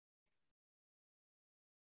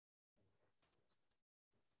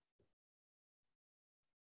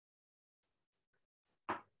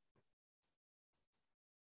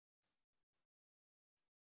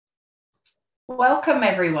Welcome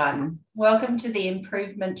everyone. Welcome to the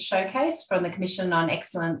Improvement Showcase from the Commission on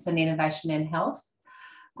Excellence and Innovation in Health.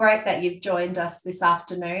 Great that you've joined us this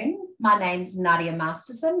afternoon. My name's Maria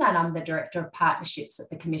Makrides and I'm the Director of Partnerships at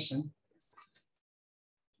the Commission.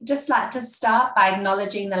 I'd just like to start by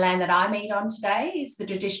acknowledging the land that I meet on today is the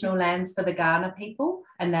traditional lands for the Kaurna people,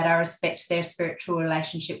 and that I respect their spiritual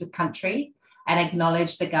relationship with country and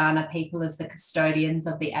acknowledge the Kaurna people as the custodians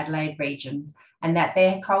of the Adelaide region, and that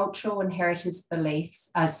their cultural and heritage beliefs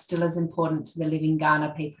are still as important to the living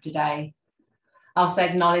Kaurna people today. I also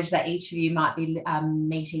acknowledge that each of you might be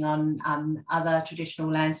meeting on other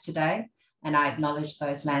traditional lands today, and I acknowledge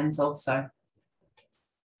those lands also.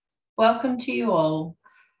 Welcome to you all.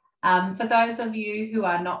 For those of you who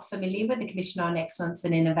are not familiar with the Commission on Excellence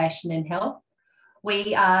and Innovation in Health,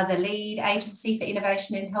 we are the lead agency for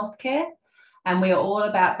innovation in healthcare, and we are all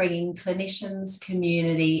about bringing clinicians,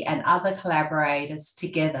 community, and other collaborators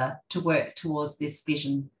together to work towards this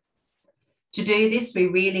vision. To do this, we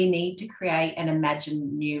really need to create and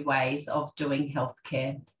imagine new ways of doing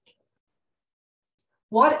healthcare.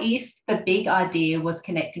 What if the big idea was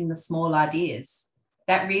connecting the small ideas?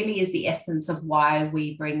 That really is the essence of why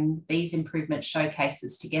we bring these improvement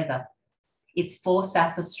showcases together. It's for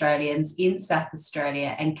South Australians in South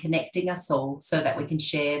Australia and connecting us all so that we can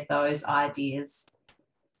share those ideas.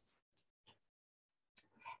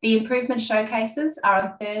 The improvement showcases are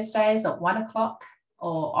on Thursdays at 1 o'clock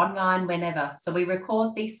or online whenever. So we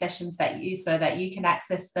record these sessions so that you can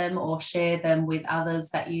access them or share them with others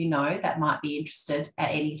that you know that might be interested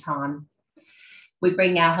at any time. We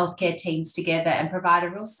bring our healthcare teams together and provide a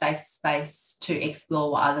real safe space to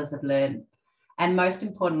explore what others have learned. And most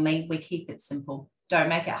importantly, we keep it simple. Don't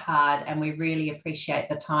make it hard. And we really appreciate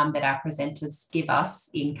the time that our presenters give us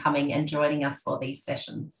in coming and joining us for these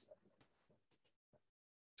sessions.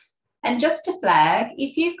 And just to flag,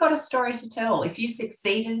 if you've got a story to tell, if you've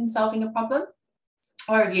succeeded in solving a problem,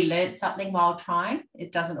 or if you learned something while trying,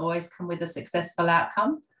 it doesn't always come with a successful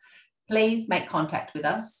outcome, please make contact with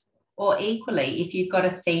us. Or equally, if you've got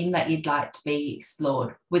a theme that you'd like to be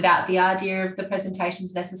explored, without the idea of the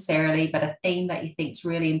presentations necessarily, but a theme that you think is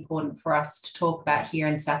really important for us to talk about here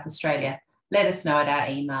in South Australia, let us know at our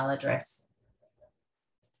email address.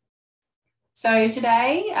 So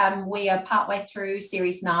today we are partway through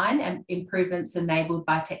Series 9, Improvements Enabled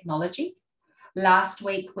by Technology. Last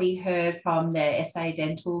week we heard from the SA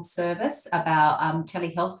Dental Service about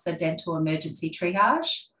telehealth for dental emergency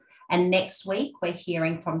triage. And next week, we're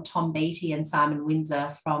hearing from Tom Beattie and Simon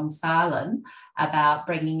Windsor from Salem about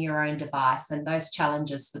bringing your own device and those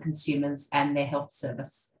challenges for consumers and their health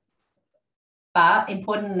service. But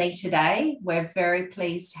importantly today, we're very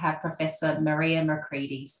pleased to have Professor Maria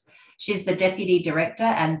Makrides. She's the Deputy Director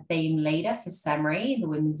and Theme Leader for SAHMRI, the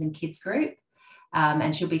Women and Kids group,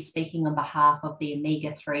 and she'll be speaking on behalf of the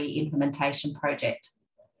Omega-3 implementation project.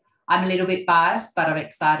 I'm a little bit biased, but I'm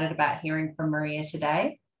excited about hearing from Maria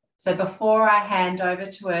today. So before I hand over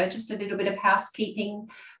to her, just a little bit of housekeeping.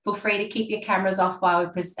 Feel free to keep your cameras off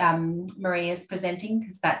while Maria's presenting,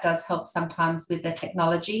 because that does help sometimes with the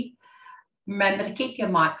technology. Remember to keep your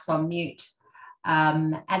mics on mute.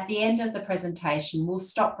 At the end of the presentation, we'll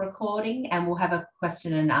stop recording and we'll have a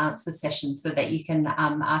question and answer session so that you can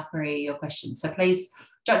ask Maria your questions. So please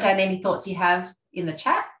jot down any thoughts you have in the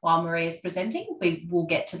chat while Maria's presenting. We will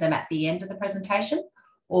get to them at the end of the presentation.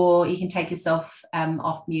 Or you can take yourself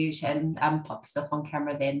off mute and pop yourself on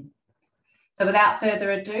camera then. So without further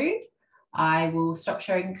ado, I will stop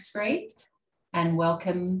sharing the screen and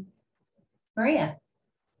welcome Maria.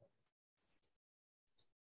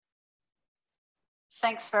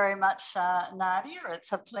 Thanks very much, Nadia.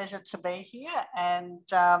 It's a pleasure to be here. And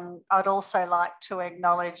I'd also like to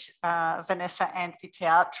acknowledge Vanessa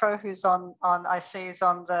Amphitheatro, who's I see is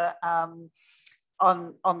on the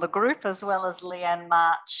on the group, as well as Leanne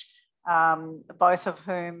March, both of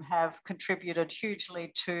whom have contributed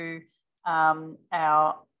hugely to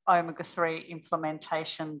our Omega-3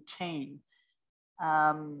 implementation team.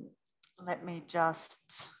 Let me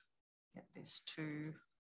just get this to...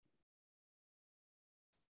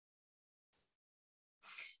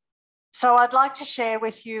 So I'd like to share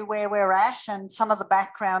with you where we're at and some of the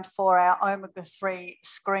background for our Omega-3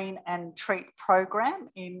 screen and treat program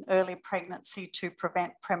in early pregnancy to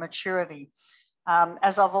prevent prematurity.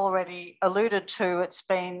 As I've already alluded to, it's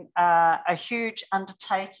been a huge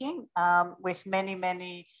undertaking with many,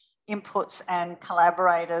 many inputs and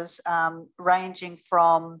collaborators ranging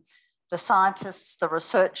from the scientists, the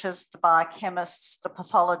researchers, the biochemists, the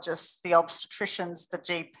pathologists, the obstetricians, the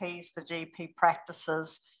GPs, the GP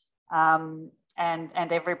practices, and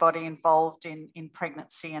everybody involved in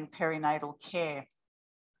pregnancy and perinatal care.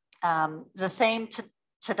 The theme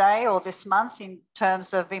today or this month in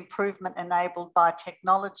terms of improvement enabled by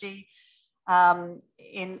technology,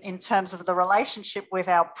 in terms of the relationship with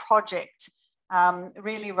our project,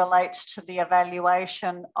 really relates to the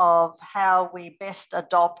evaluation of how we best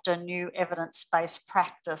adopt a new evidence-based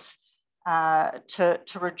practice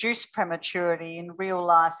to reduce prematurity in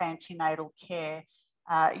real-life antenatal care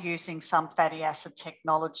using some fatty acid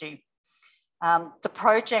technology. The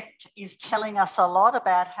project is telling us a lot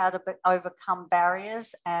about how to overcome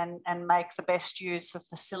barriers and make the best use of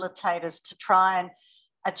facilitators to try and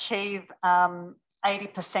achieve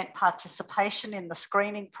 80% participation in the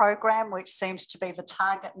screening program, which seems to be the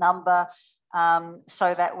target number,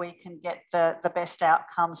 so that we can get the best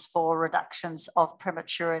outcomes for reductions of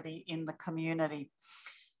prematurity in the community.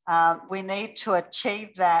 We need to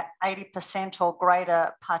achieve that 80% or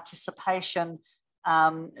greater participation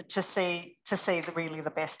to see really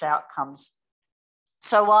the best outcomes.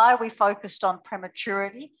 So why are we focused on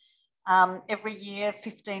prematurity? Every year,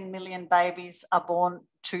 15 million babies are born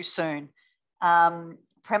too soon.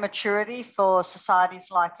 Prematurity for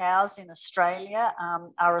societies like ours in Australia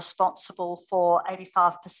are responsible for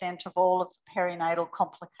 85% of all of the perinatal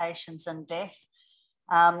complications and death,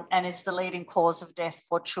 and is the leading cause of death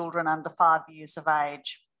for children under 5 years of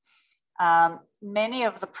age. Many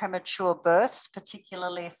of the premature births,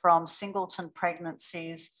 particularly from singleton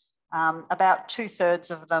pregnancies, about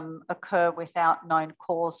 2/3 of them occur without known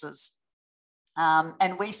causes.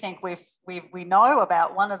 And we think we know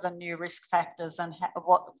about one of the new risk factors and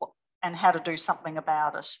how to do something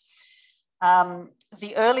about it.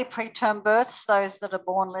 The early preterm births, those that are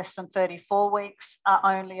born less than 34 weeks, are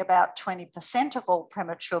only about 20% of all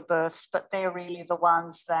premature births, but they're really the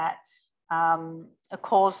ones that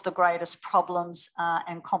cause the greatest problems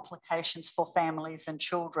and complications for families and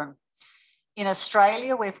children. In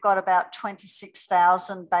Australia, we've got about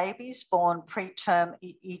 26,000 babies born preterm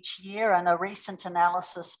each year, and a recent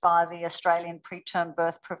analysis by the Australian Preterm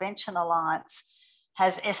Birth Prevention Alliance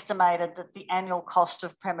has estimated that the annual cost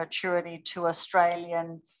of prematurity to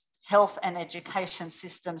Australian health and education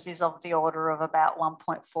systems is of the order of about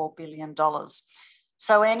 $1.4 billion.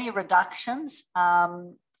 So any reductions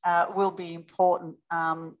will be important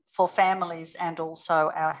for families and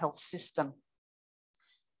also our health system.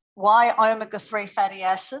 Why omega-3 fatty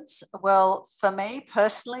acids? Well, for me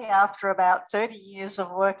personally, after about 30 years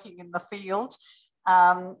of working in the field,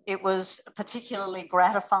 it was particularly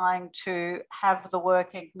gratifying to have the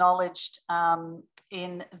work acknowledged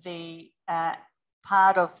in the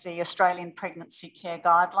part of the Australian Pregnancy Care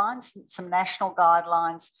Guidelines, some national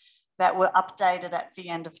guidelines that were updated at the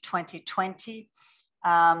end of 2020.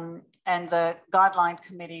 And the guideline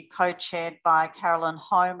committee co-chaired by Carolyn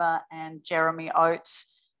Homer and Jeremy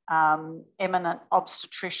Oates, eminent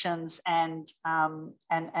obstetricians and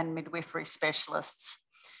midwifery specialists.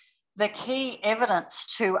 The key evidence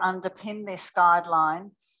to underpin this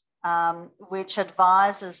guideline, which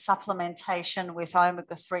advises supplementation with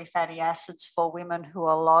omega-3 fatty acids for women who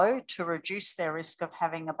are low to reduce their risk of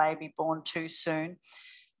having a baby born too soon,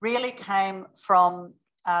 really came from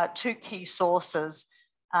two key sources.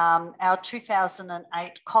 Our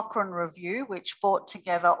 2008 Cochrane review, which brought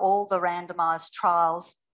together all the randomised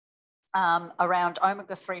trials around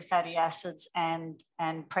omega-3 fatty acids and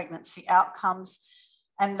pregnancy outcomes.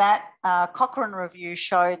 And that Cochrane review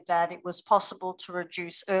showed that it was possible to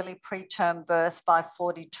reduce early preterm birth by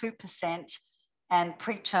 42% and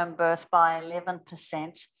preterm birth by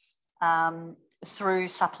 11% through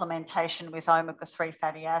supplementation with omega-3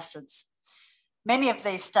 fatty acids. Many of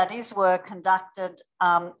these studies were conducted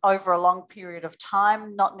over a long period of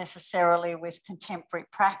time, not necessarily with contemporary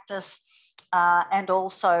practice, and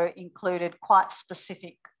also included quite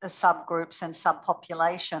specific subgroups and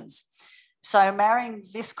subpopulations. So marrying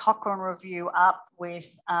this Cochrane review up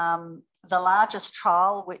with the largest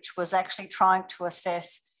trial, which was actually trying to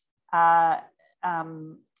assess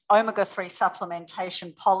omega-3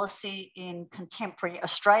 supplementation policy in contemporary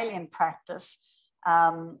Australian practice,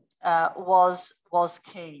 was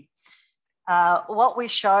key. What we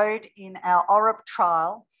showed in our ORIP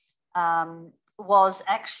trial was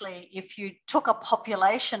actually, if you took a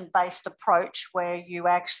population-based approach where you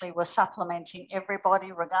actually were supplementing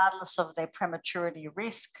everybody regardless of their prematurity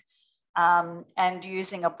risk, and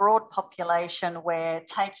using a broad population where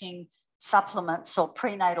taking supplements or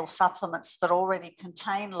prenatal supplements that already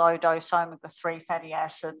contain low-dose omega-3 fatty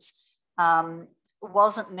acids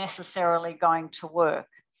wasn't necessarily going to work.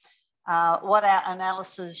 What our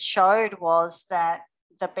analysis showed was that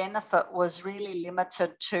the benefit was really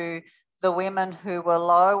limited to the women who were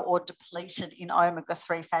low or depleted in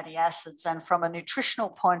omega-3 fatty acids. And from a nutritional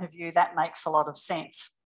point of view, that makes a lot of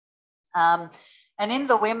sense. And in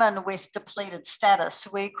the women with depleted status,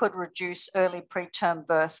 we could reduce early preterm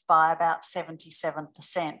birth by about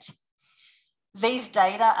 77%. These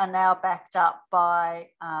data are now backed up by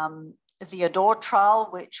the ADORE trial,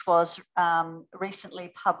 which was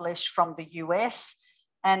recently published from the US,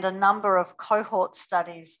 and a number of cohort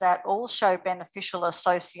studies that all show beneficial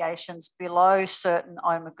associations below certain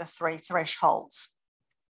omega-3 thresholds.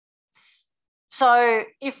 So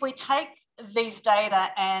if we take these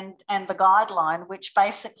data and the guideline, which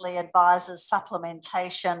basically advises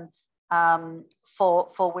supplementation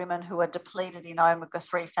for women who are depleted in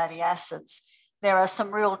omega-3 fatty acids, there are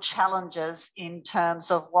some real challenges in terms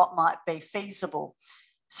of what might be feasible.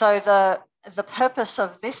 So the purpose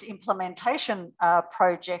of this implementation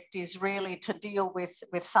project is really to deal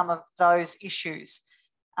with some of those issues.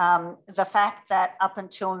 The fact that up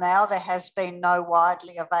until now there has been no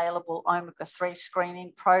widely available omega-3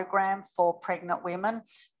 screening program for pregnant women,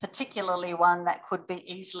 particularly one that could be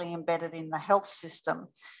easily embedded in the health system.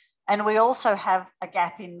 And we also have a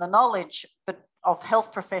gap in the knowledge of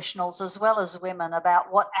health professionals as well as women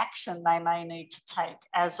about what action they may need to take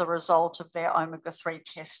as a result of their omega-3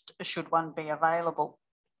 test, should one be available.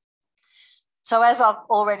 So as I've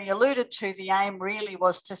already alluded to, the aim really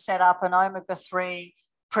was to set up an omega-3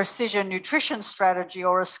 precision nutrition strategy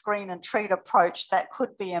or a screen and treat approach that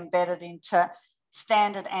could be embedded into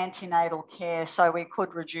standard antenatal care so we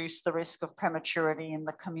could reduce the risk of prematurity in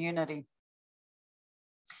the community.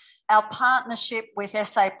 Our partnership with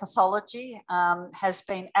SA Pathology has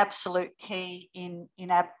been absolute key in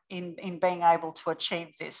being able to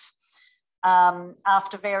achieve this.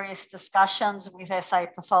 After various discussions with SA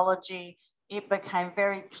Pathology, it became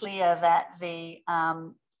very clear that the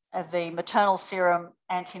maternal serum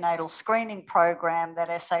antenatal screening program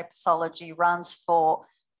that SA Pathology runs for,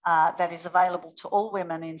 that is available to all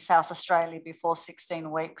women in South Australia before 16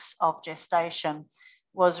 weeks of gestation,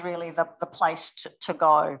 was really the place to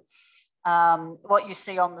go. What you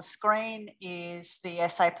see on the screen is the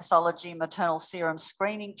SA Pathology maternal serum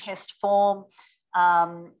screening test form,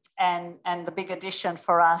 and the big addition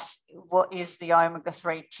for us is the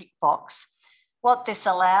omega-3 tick box. What this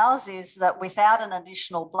allows is that without an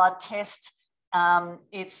additional blood test,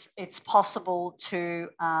 it's possible to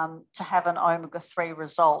have an omega-3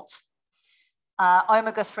 result.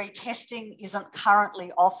 Omega-3 testing isn't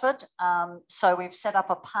currently offered, so we've set up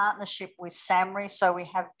a partnership with SAHMRI, so we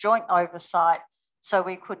have joint oversight, so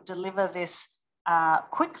we could deliver this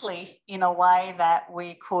quickly in a way that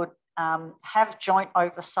we could have joint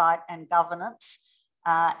oversight and governance,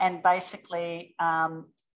 and basically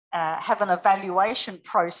have an evaluation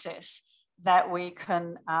process that we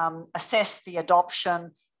can assess the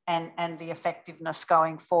adoption and the effectiveness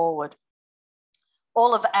going forward.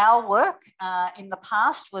 All of our work in the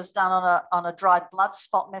past was done on a dried blood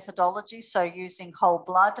spot methodology, so using whole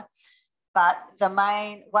blood. But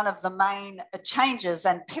one of the main changes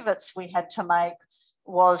and pivots we had to make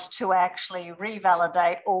was to actually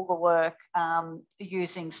revalidate all the work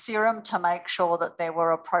using serum to make sure that there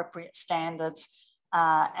were appropriate standards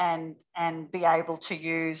and be able to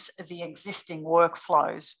use the existing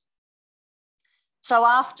workflows. So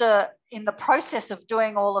in the process of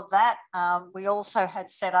doing all of that, we also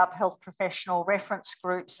had set up health professional reference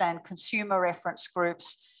groups and consumer reference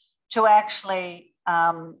groups to actually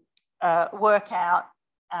work out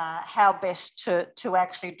how best to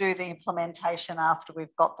actually do the implementation after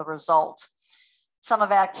we've got the result. Some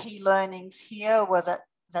of our key learnings here were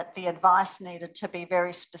that the advice needed to be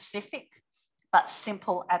very specific, but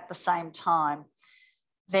simple at the same time.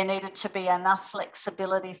 There needed to be enough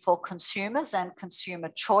flexibility for consumers and consumer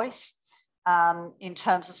choice in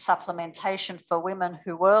terms of supplementation for women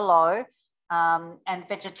who were low, and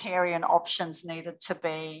vegetarian options needed to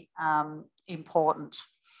be important.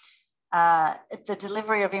 The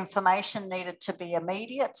delivery of information needed to be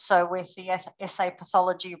immediate. So with the SA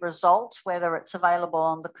Pathology result, whether it's available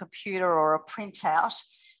on the computer or a printout,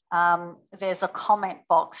 there's a comment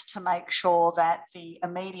box to make sure that the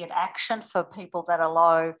immediate action for people that are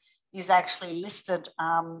low is actually listed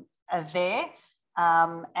there.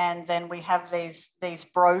 And then we have these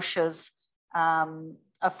brochures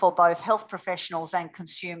for both health professionals and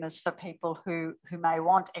consumers for people who may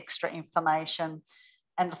want extra information.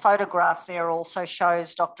 And the photograph there also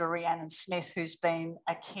shows Dr. Rhiannon Smith, who's been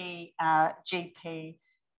a key GP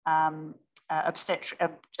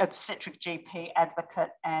obstetric GP advocate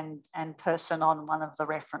and person on one of the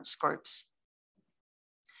reference groups.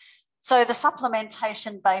 So the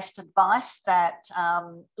supplementation-based advice that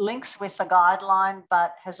links with the guideline,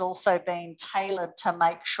 but has also been tailored to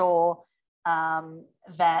make sure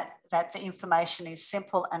that that the information is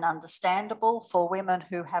simple and understandable. For women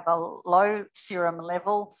who have a low serum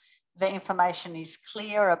level, the information is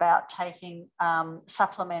clear about taking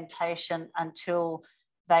supplementation until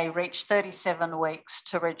they reach 37 weeks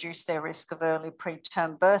to reduce their risk of early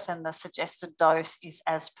preterm birth, and the suggested dose is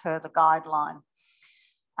as per the guideline.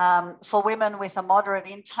 For women with a moderate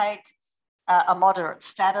intake, a moderate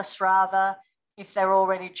status rather, if they're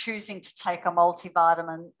already choosing to take a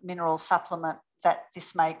multivitamin mineral supplement, that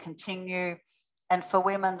this may continue. And for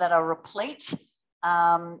women that are replete,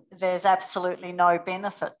 there's absolutely no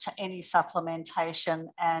benefit to any supplementation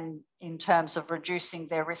and in terms of reducing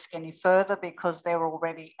their risk any further, because they're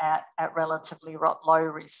already at relatively low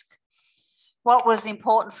risk. What was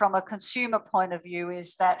important from a consumer point of view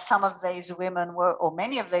is that some of these women were, or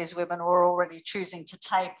many of these women were already choosing to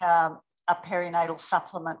take a perinatal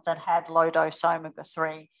supplement that had low dose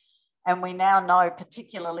omega-3. And we now know,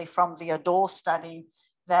 particularly from the ADORE study,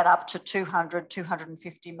 that up to 200,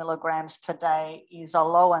 250 milligrams per day is a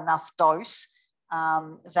low enough dose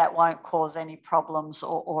that won't cause any problems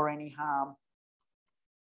or any harm.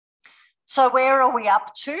 So where are we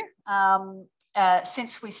up to?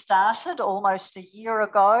 Since we started almost a year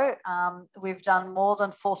ago, we've done more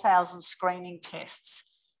than 4,000 screening tests.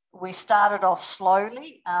 We started off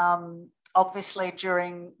slowly, obviously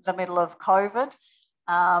during the middle of COVID,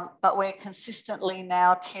 but we're consistently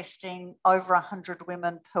now testing over 100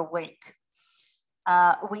 women per week.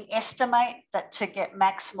 We estimate that to get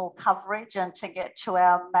maximal coverage and to get to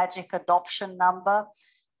our magic adoption number,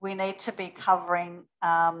 we need to be covering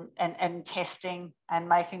and testing and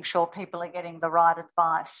making sure people are getting the right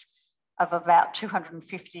advice of about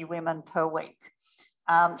 250 women per week.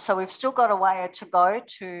 So we've still got a way to go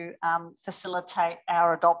to facilitate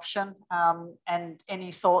our adoption, and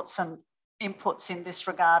any thoughts and inputs in this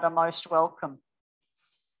regard are most welcome.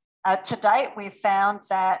 To date, we've found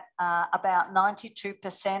that about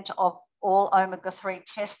 92% of all omega-3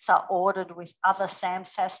 tests are ordered with other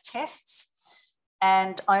SAMSAS tests,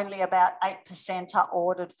 and only about 8% are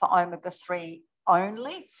ordered for omega-3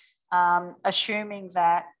 only, assuming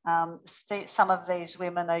that some of these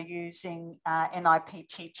women are using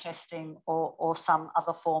NIPT testing or some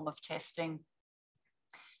other form of testing.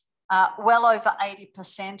 Well over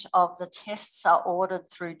 80% of the tests are ordered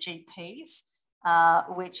through GPs,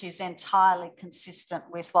 which is entirely consistent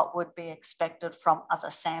with what would be expected from other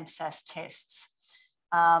SAMSAS tests.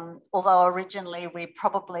 Although originally we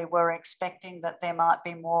probably were expecting that there might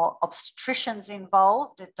be more obstetricians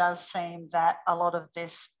involved, it does seem that a lot of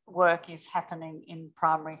this work is happening in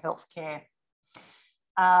primary health care.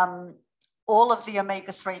 All of the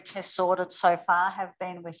omega-3 tests ordered so far have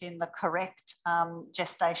been within the correct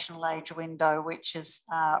gestational age window, which is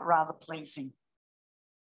rather pleasing.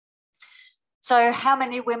 So how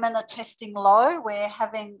many women are testing low? We're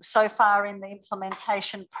having, so far in the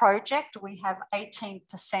implementation project, we have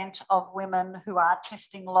 18% of women who are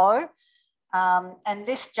testing low. And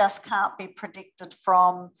this just can't be predicted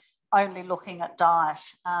from only looking at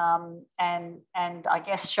diet, and I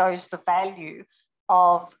guess shows the value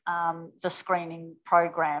of the screening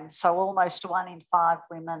program. So almost 1 in 5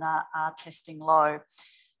 women are testing low,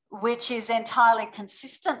 which is entirely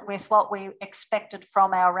consistent with what we expected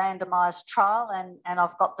from our randomised trial. And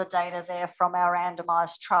I've got the data there from our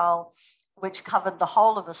randomised trial, which covered the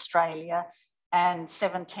whole of Australia, and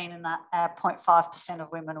 17.5%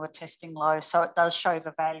 of women were testing low. So it does show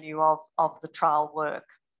the value of the trial work.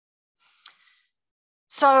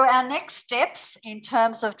 So our next steps in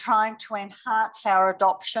terms of trying to enhance our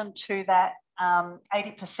adoption to that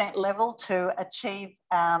 80% level to achieve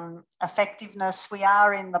effectiveness, we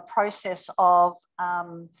are in the process of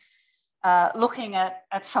looking at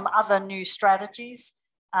some other new strategies.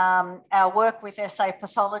 Our work with SA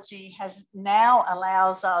Pathology now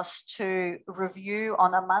allows us to review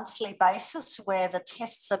on a monthly basis where the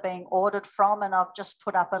tests are being ordered from, and I've just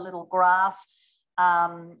put up a little graph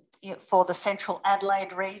for the Central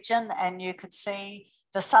Adelaide region, and you could see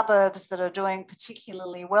the suburbs that are doing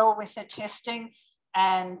particularly well with their testing,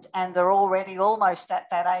 and they're already almost at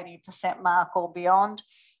that 80% mark or beyond,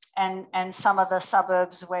 and some of the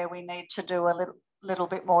suburbs where we need to do a little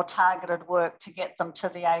bit more targeted work to get them to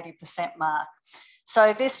the 80% mark.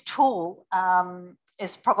 So this tool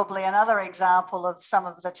is probably another example of some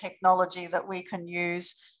of the technology that we can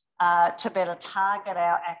use to better target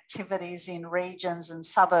our activities in regions and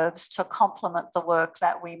suburbs to complement the work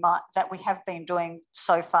that we have been doing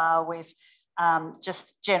so far with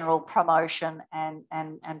just general promotion and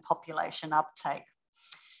population uptake.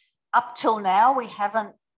 Up till now, we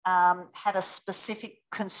haven't had a specific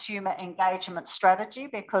consumer engagement strategy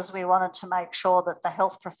because we wanted to make sure that the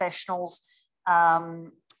health professionals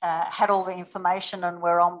had all the information and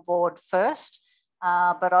were on board first.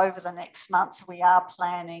 But over the next month, we are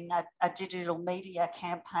planning a digital media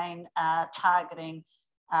campaign targeting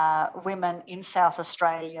women in South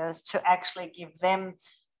Australia to actually give them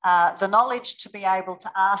the knowledge to be able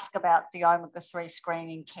to ask about the omega-3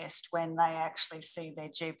 screening test when they actually see their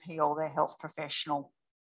GP or their health professional.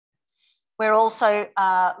 We're also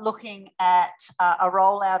looking at a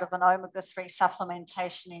rollout of an omega-3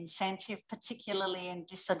 supplementation incentive, particularly in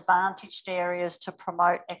disadvantaged areas, to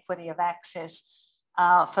promote equity of access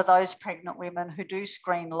for those pregnant women who do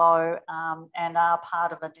screen low and are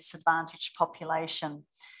part of a disadvantaged population.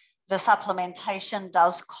 The supplementation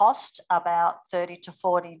does cost about $30 to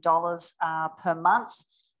 $40 per month.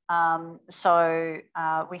 So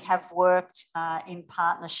we have worked in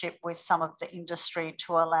partnership with some of the industry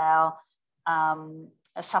to allow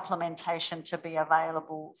a supplementation to be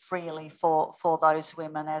available freely for those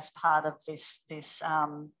women as part of this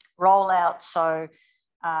rollout. So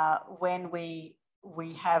when we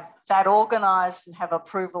have that organised and have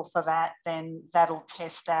approval for that, then that'll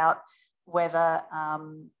test out whether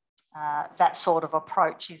that sort of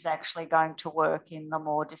approach is actually going to work in the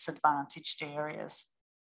more disadvantaged areas.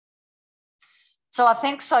 So I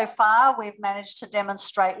think so far we've managed to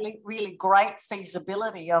demonstrate really great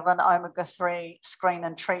feasibility of an omega-3 screen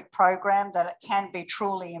and treat program, that it can be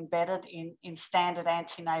truly embedded in standard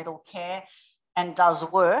antenatal care and does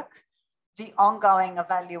work. The ongoing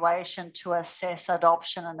evaluation to assess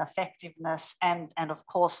adoption and effectiveness and of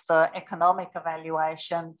course the economic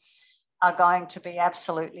evaluation are going to be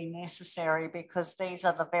absolutely necessary, because these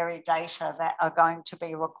are the very data that are going to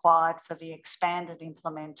be required for the expanded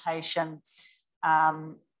implementation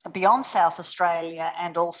beyond South Australia,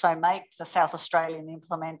 and also make the South Australian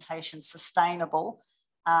implementation sustainable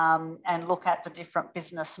and look at the different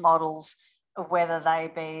business models, whether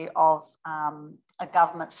they be of a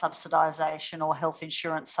government subsidisation or health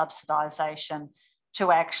insurance subsidisation,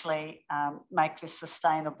 to actually make this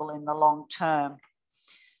sustainable in the long term.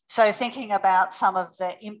 So thinking about some of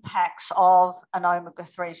the impacts of an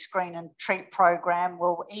omega-3 screen and treat program,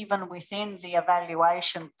 well, even within the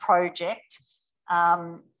evaluation project,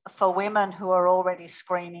 for women who are already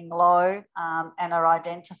screening low and are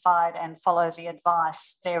identified and follow the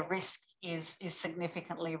advice, their risk is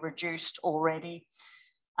significantly reduced already.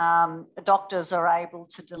 Doctors are able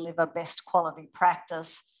to deliver best quality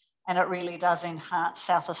practice, and it really does enhance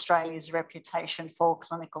South Australia's reputation for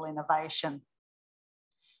clinical innovation.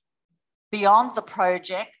 Beyond the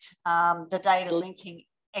project, the data linking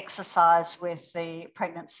exercise with the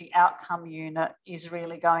pregnancy outcome unit is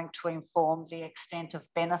really going to inform the extent of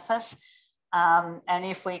benefit. And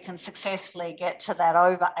if we can successfully get to that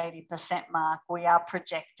over 80% mark, we are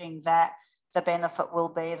projecting that the benefit will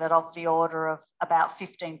be that of the order of about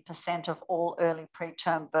 15% of all early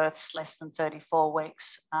preterm births less than 34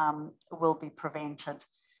 weeks will be prevented.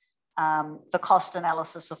 The cost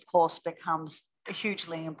analysis, of course, becomes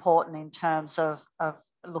hugely important in terms of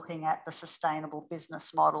looking at the sustainable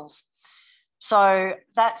business models. So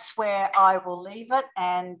that's where I will leave it,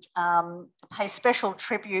 and pay special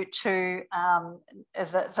tribute to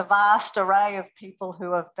the vast array of people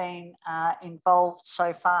who have been involved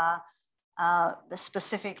so far.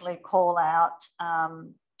 Specifically call out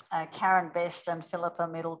Karen Best and Philippa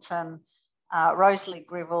Middleton, Rosalie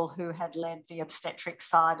Grivell, who had led the obstetric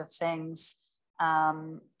side of things,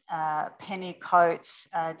 Penny Coates,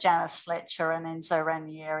 Janice Fletcher and Enzo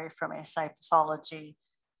Ranieri from SA Pathology,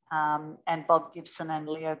 and Bob Gibson and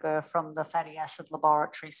Leo Gurr from the fatty acid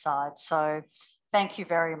laboratory side. So thank you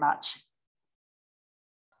very much.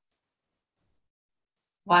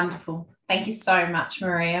 Wonderful. Thank you so much,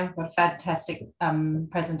 Maria. What a fantastic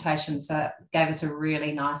presentation. So that gave us a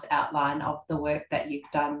really nice outline of the work that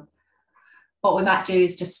you've done. What we might do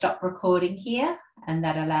is just stop recording here, and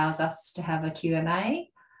that allows us to have a Q&A.